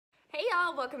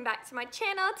y'all, welcome back to my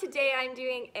channel. Today I'm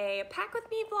doing a pack with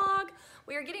me vlog.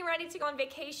 We are getting ready to go on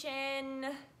vacation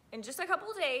in just a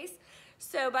couple of days.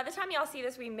 So by the time y'all see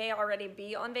this, we may already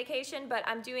be on vacation, but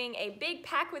I'm doing a big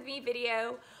pack with me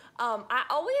video. I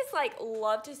always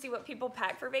love to see what people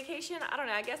pack for vacation. I don't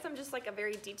know, I guess I'm just like a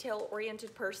very detail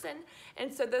oriented person.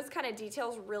 And so those kind of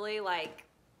details really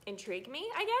intrigue me,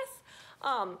 I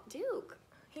guess. Duke,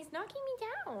 he's knocking me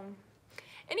down.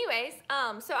 Anyways,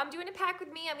 so I'm doing a pack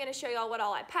with me. I'm gonna show y'all what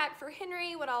all I packed for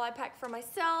Henry, what all I packed for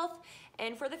myself,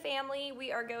 and for the family.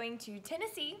 We are going to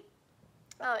Tennessee.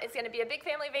 It's gonna be a big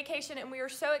family vacation, and we are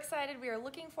so excited. We are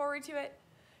looking forward to it.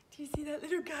 Do you see that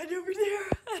little guy over there?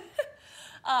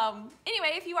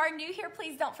 Anyway, if you are new here,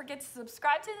 please don't forget to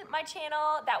subscribe to my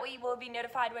channel. That way you will be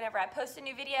notified whenever I post a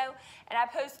new video, and I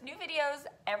post new videos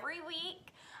every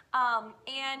week.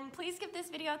 And please give this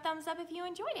video a thumbs up if you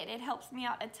enjoyed it. It helps me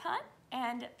out a ton.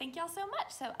 And thank y'all so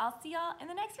much. So I'll see y'all in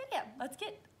the next video. Let's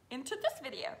get into this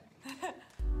video.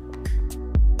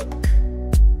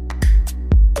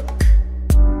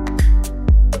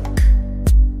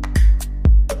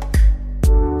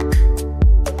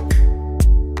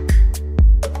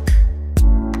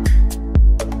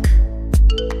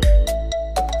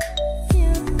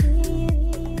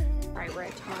 Alright, we're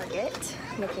at Target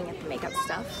looking at the makeup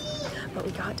stuff. But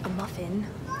we got a muffin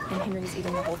and Henry's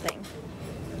eating the whole thing.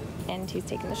 And he's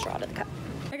taking the straw to the cup.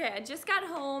 Okay, I just got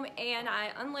home and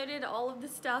I unloaded all of the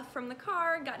stuff from the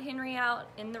car, got Henry out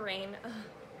in the rain. Ugh,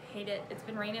 hate it. It's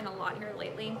been raining a lot here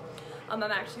lately. I'm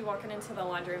actually walking into the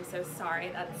laundry. I'm so sorry.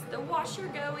 That's the washer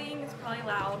going. It's probably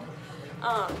loud.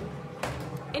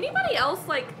 Anybody else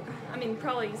I mean,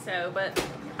 probably so, but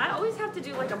I always have to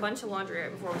do a bunch of laundry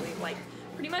right before we leave.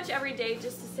 Pretty much every day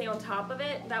just to stay on top of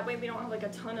it. That way we don't have a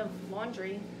ton of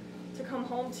laundry to come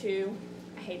home to.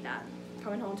 I hate that.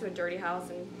 Coming home to a dirty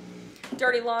house and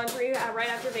dirty laundry right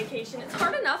after vacation. It's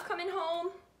hard enough coming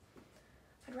home.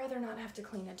 I'd rather not have to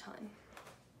clean a ton.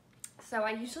 So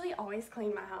I usually always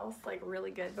clean my house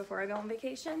really good before I go on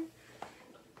vacation.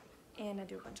 And I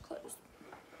do a bunch of clothes.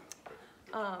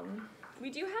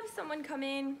 We do have someone come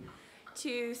in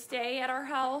to stay at our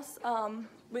house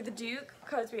with Duke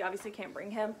because we obviously can't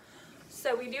bring him.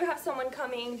 So we do have someone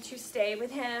coming to stay with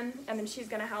him, and then she's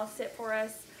gonna house sit for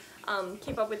us.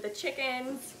 Keep up with the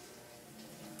chickens,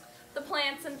 the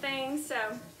plants and things, so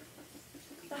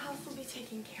the house will be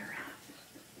taken care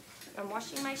of. I'm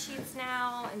washing my sheets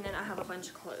now, and then I have a bunch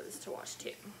of clothes to wash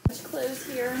too. Bunch of clothes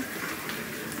here.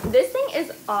 This thing is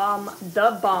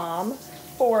the bomb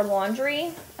for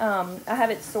laundry. I have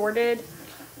it sorted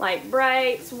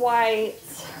brights,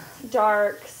 whites,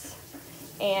 darks,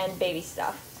 and baby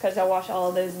stuff because I wash all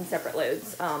of those in separate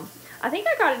loads. I think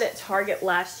I got it at Target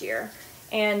last year.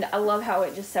 And I love how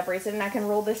it just separates it, and I can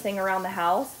roll this thing around the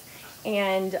house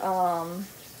and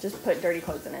just put dirty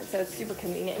clothes in it. So it's super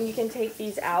convenient, and you can take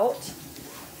these out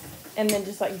and then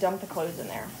just dump the clothes in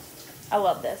there. I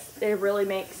love this. It really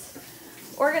makes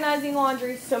organizing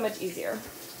laundry so much easier.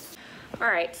 All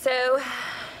right, so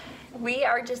we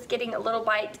are just getting a little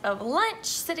bite of lunch,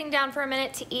 sitting down for a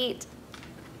minute to eat.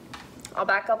 I'll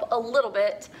back up a little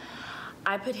bit.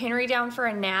 I put Henry down for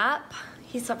a nap.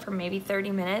 He slept for maybe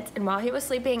 30 minutes, and while he was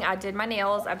sleeping, I did my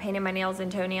nails. I painted my nails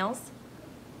and toenails.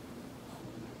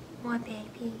 What,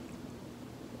 baby?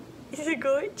 Is it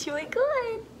good? Chewy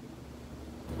good.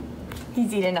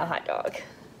 He's eating a hot dog.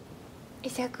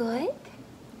 Is that good?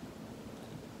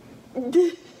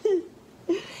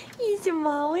 He's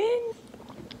smiling.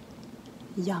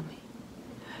 Yummy.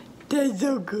 That's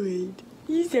so good.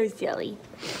 He's so silly.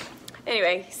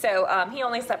 Anyway, so he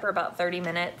only slept for about 30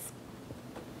 minutes.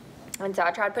 And so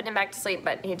I tried putting him back to sleep,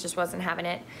 but he just wasn't having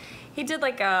it. He did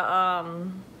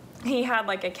he had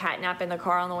a cat nap in the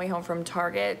car on the way home from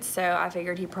Target, so I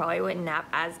figured he probably wouldn't nap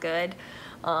as good.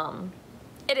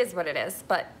 It is what it is,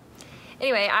 but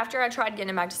anyway, after I tried getting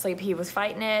him back to sleep, he was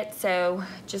fighting it, so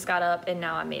just got up, and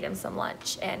now I made him some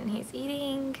lunch, and he's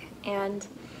eating, and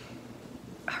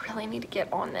I really need to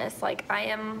get on this.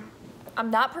 I'm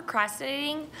not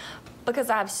procrastinating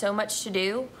because I have so much to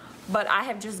do, but I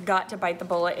have just got to bite the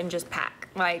bullet and just pack.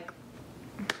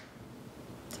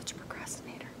 Such a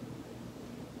procrastinator.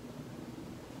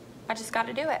 I just got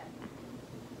to do it.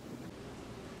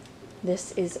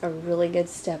 This is a really good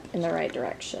step in the right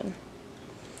direction.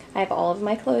 I have all of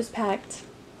my clothes packed.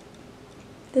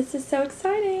 This is so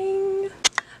exciting.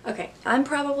 Okay, I'm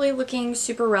probably looking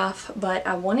super rough, but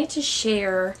I wanted to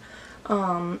share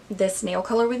this nail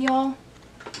color with y'all.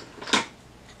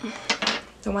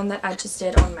 The one that I just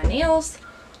did on my nails.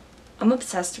 I'm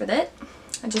obsessed with it.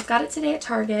 I just got it today at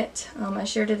Target. I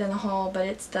shared it in the haul, but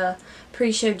it's the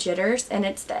Pre-Show Jitters, and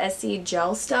it's the SE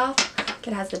gel stuff.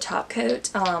 It has the top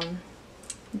coat.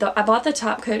 I bought the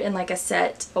top coat in like a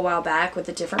set a while back with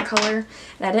a different color,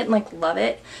 and I didn't like love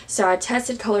it. So I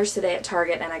tested colors today at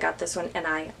Target, and I got this one, and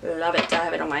I love it. I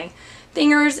have it on my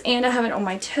fingers, and I have it on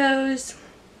my toes.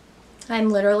 I'm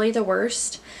literally the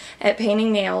worst at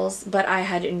painting nails, but I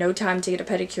had no time to get a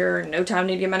pedicure, no time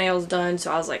to get my nails done,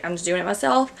 so I was like, I'm just doing it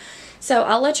myself. So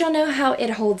I'll let y'all know how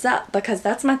it holds up, because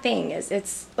that's my thing, is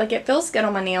it's like it feels good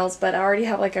on my nails, but I already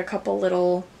have like a couple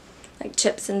little like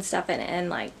chips and stuff in it, and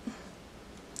like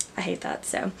I hate that.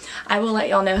 So I will let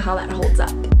y'all know how that holds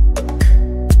up.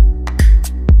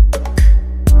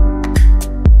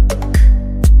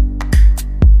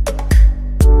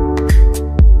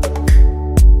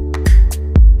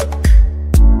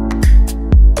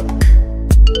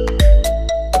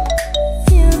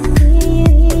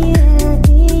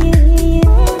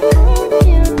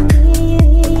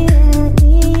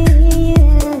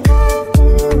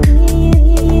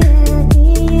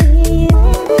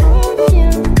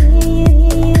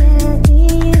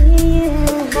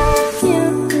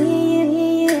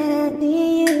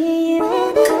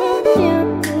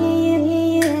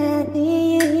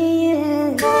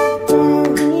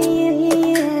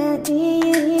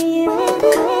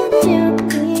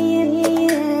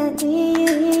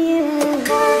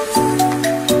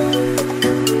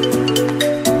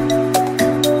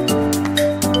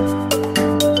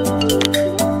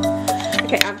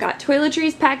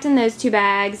 Toiletries packed in those 2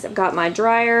 bags. I've got my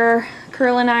dryer,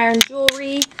 curling iron,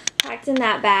 jewelry packed in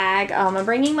that bag. I'm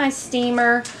bringing my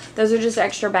steamer. Those are just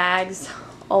extra bags.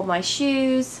 All of my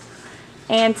shoes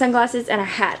and sunglasses and a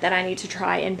hat that I need to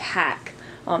try and pack.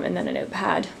 And then a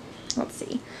notepad. Let's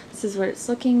see. This is what it's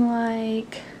looking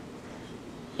like.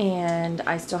 And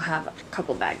I still have a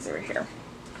couple bags over here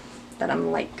that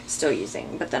I'm like still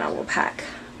using, but then I will pack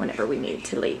whenever we need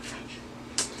to leave.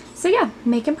 So yeah,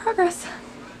 making progress.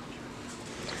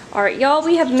 Alright y'all,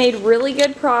 we have made really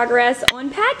good progress on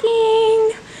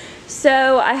packing.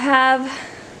 So I have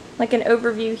like an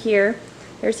overview here.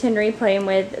 There's Henry playing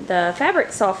with the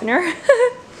fabric softener.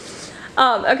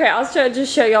 Okay, I'll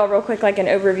just show y'all real quick like an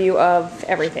overview of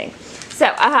everything.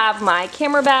 So I have my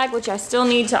camera bag, which I still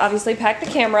need to obviously pack the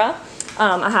camera.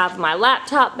 I have my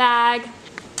laptop bag.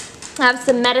 I have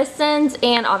some medicines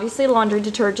and obviously laundry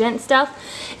detergent stuff.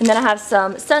 And then I have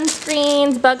some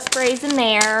sunscreens, bug sprays in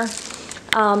there.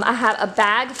 I have a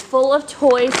bag full of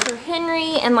toys for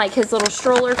Henry and like his little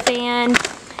stroller fan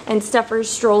and stuff for his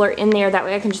stroller in there. That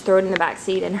way I can just throw it in the back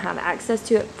seat and have access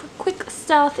to it for quick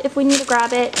stuff if we need to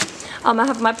grab it. I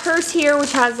have my purse here,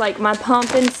 which has like my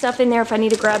pump and stuff in there if I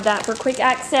need to grab that for quick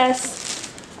access.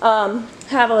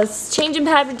 Have a changing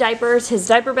pad with diapers, his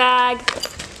diaper bag,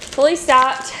 fully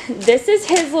stocked. This is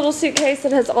his little suitcase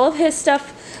that has all of his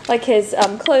stuff, like his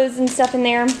clothes and stuff in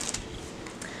there.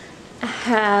 I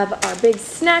have our big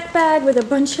snack bag with a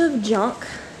bunch of junk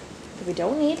that we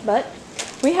don't need, but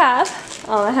we have.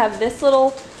 I have this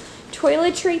little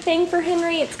toiletry thing for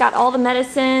Henry. It's got all the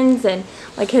medicines and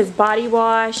like his body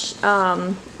wash.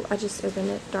 I just opened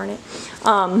it, darn it.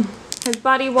 His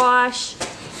body wash,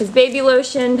 his baby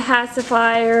lotion,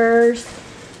 pacifiers,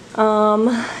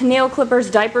 nail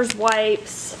clippers, diapers,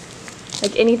 wipes.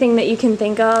 Like anything that you can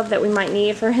think of that we might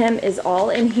need for him is all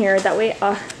in here. That way,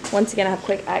 once again, I have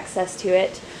quick access to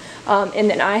it. And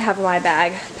then I have my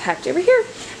bag packed over here.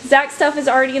 Zach's stuff is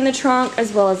already in the trunk,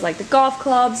 as well as like the golf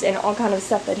clubs and all kind of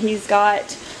stuff that he's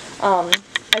got.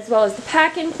 As well as the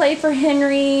pack and play for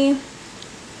Henry.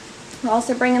 We're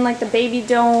also bringing like the baby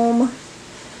dome.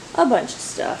 A bunch of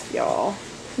stuff, y'all.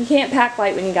 You can't pack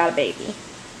light when you got a baby.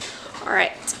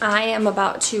 Alright, I am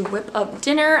about to whip up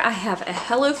dinner. I have a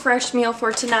HelloFresh meal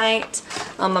for tonight.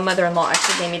 My mother-in-law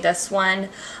actually gave me this one.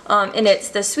 And it's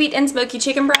the sweet and smoky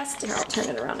chicken breast. Here, I'll turn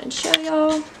it around and show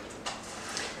y'all.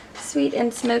 Sweet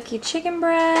and smoky chicken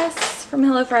breast from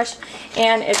HelloFresh.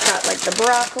 And it's got like the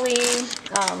broccoli.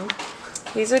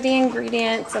 These are the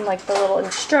ingredients and like the little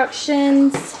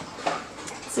instructions.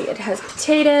 See, it has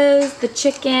potatoes, the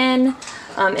chicken,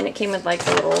 and it came with like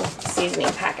the little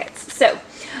seasoning packets. So,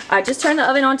 I just turned the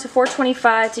oven on to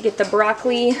 425 to get the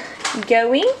broccoli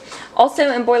going. Also,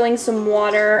 I'm boiling some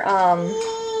water, and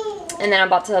then I'm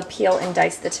about to peel and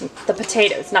dice the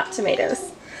potatoes, not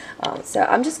tomatoes. So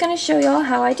I'm just going to show y'all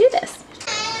how I do this.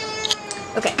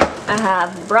 Okay, I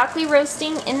have broccoli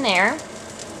roasting in there,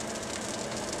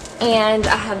 and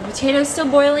I have potatoes still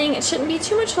boiling. It shouldn't be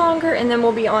too much longer, and then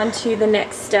we'll be on to the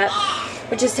next step,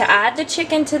 which is to add the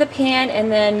chicken to the pan and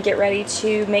then get ready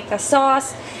to make the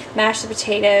sauce, mash the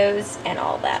potatoes, and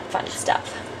all that fun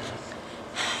stuff.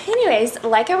 Anyways,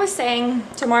 like I was saying,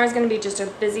 tomorrow's going to be just a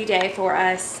busy day for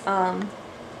us. I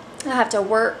have to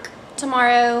work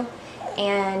tomorrow,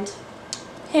 and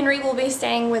Henry will be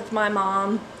staying with my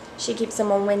mom. She keeps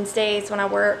him on Wednesdays when I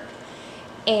work.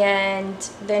 And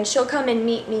then she'll come and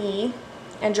meet me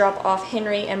and drop off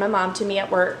Henry and my mom to me at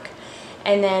work.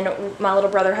 And then my little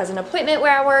brother has an appointment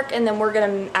where I work, and then we're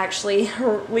gonna actually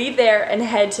leave there and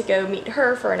head to go meet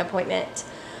her for an appointment.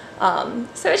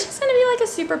 So it's just gonna be like a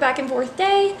super back and forth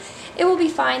day. It will be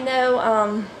fine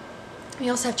though. We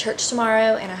also have church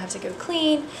tomorrow and I have to go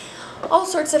clean, all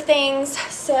sorts of things.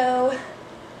 So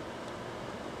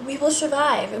we will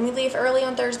survive, and we leave early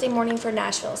on Thursday morning for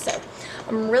Nashville. So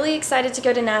I'm really excited to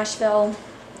go to Nashville.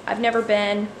 I've never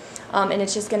been, and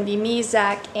it's just gonna be me,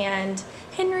 Zach, and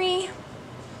Henry.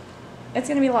 It's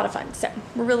gonna be a lot of fun, so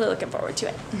we're really looking forward to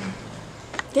it.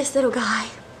 This little guy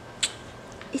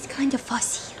is kind of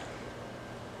fussy.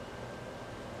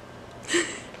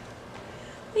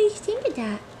 What do you think of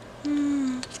that?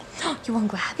 You wanna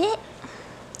grab it?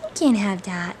 You can't have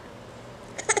that.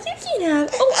 You can't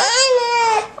have.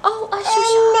 Oh,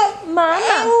 Ashusha.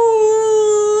 Mama.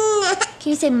 Can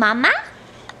you say mama?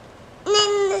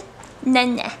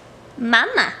 Nana.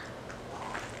 Mama.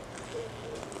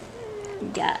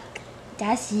 Yuck.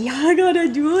 That's yuck. Gotta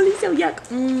do all this so yuck.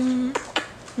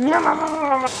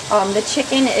 The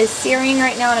chicken is searing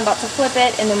right now, and I'm about to flip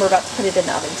it, and then we're about to put it in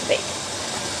the oven to bake.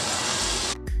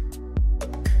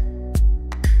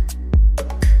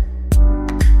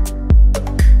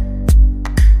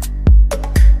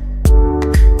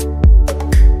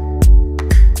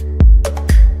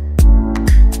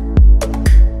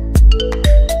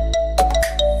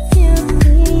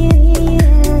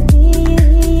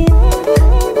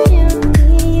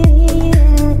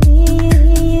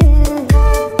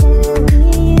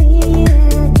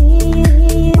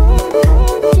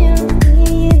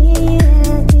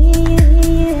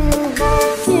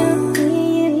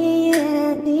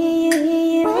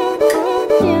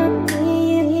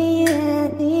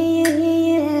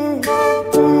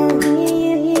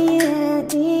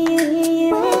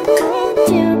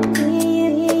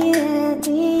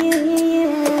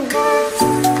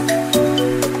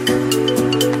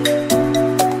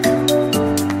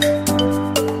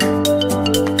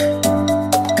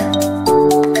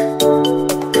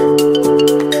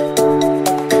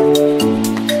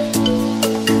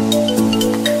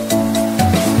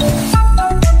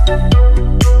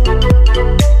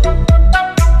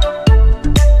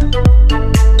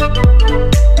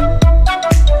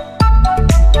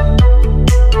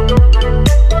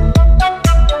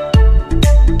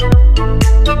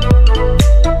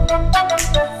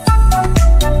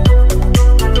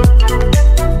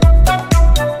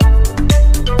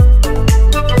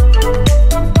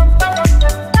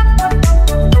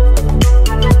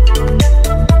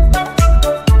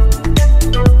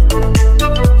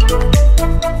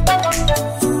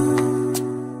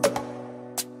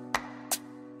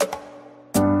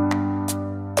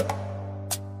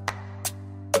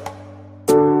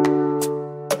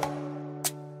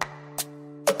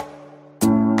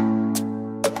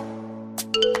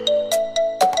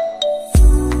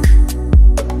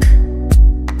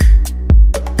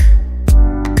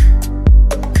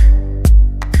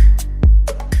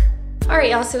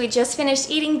 Alright y'all, so we just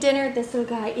finished eating dinner. This little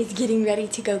guy is getting ready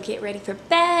to go get ready for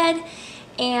bed.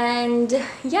 And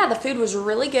yeah, the food was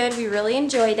really good. We really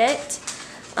enjoyed it.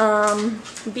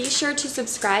 Be sure to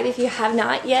subscribe if you have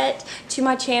not yet to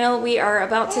my channel. We are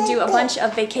about to do a bunch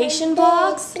of vacation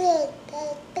vlogs.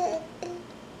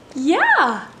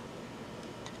 Yeah.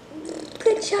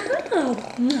 Good job.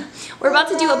 We're about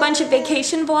to do a bunch of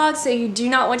vacation vlogs, so you do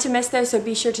not want to miss those. So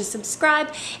be sure to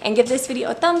subscribe and give this video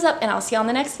a thumbs up, and I'll see you on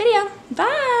the next video.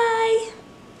 Bye.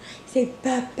 Say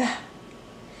bye-bye.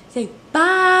 Say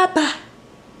bye-bye.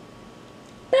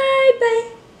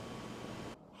 Bye-bye.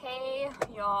 Hey,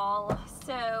 y'all.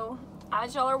 So,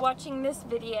 as y'all are watching this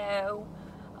video,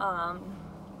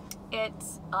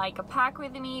 it's like a pack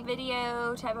with me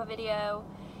video type of video.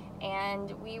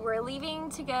 And we were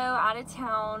leaving to go out of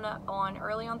town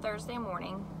early on Thursday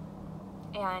morning.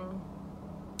 And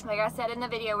like I said in the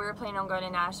video, we were planning on going to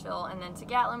Nashville and then to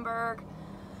Gatlinburg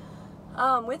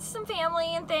with some family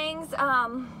and things.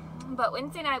 But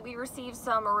Wednesday night we received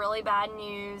some really bad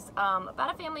news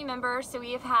about a family member. So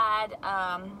we have had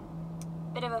a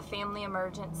bit of a family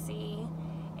emergency.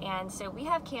 And so we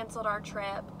have canceled our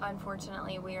trip.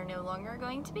 Unfortunately, we are no longer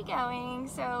going to be going.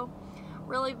 So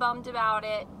really bummed about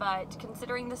it, but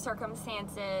considering the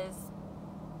circumstances,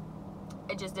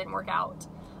 it just didn't work out.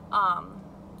 I'm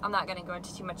not going to go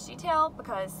into too much detail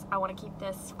because I want to keep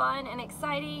this fun and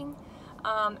exciting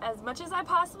as much as I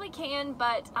possibly can,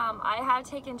 but I have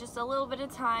taken just a little bit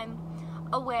of time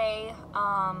away.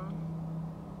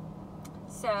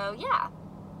 So yeah,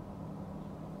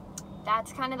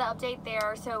 that's kind of the update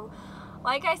there. So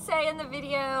like I say in the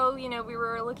video, you know, we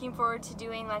were looking forward to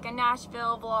doing like a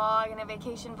Nashville vlog and a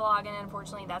vacation vlog, and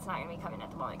unfortunately that's not going to be coming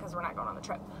at the moment because we're not going on the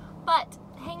trip. But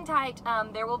hang tight,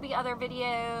 there will be other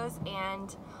videos,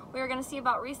 and we're going to see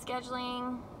about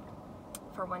rescheduling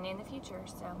for one day in the future.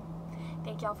 So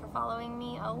thank y'all for following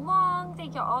me along.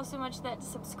 Thank y'all all so much that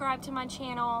subscribe to my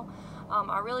channel.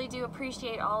 I really do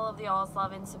appreciate all of y'all's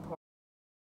love and support.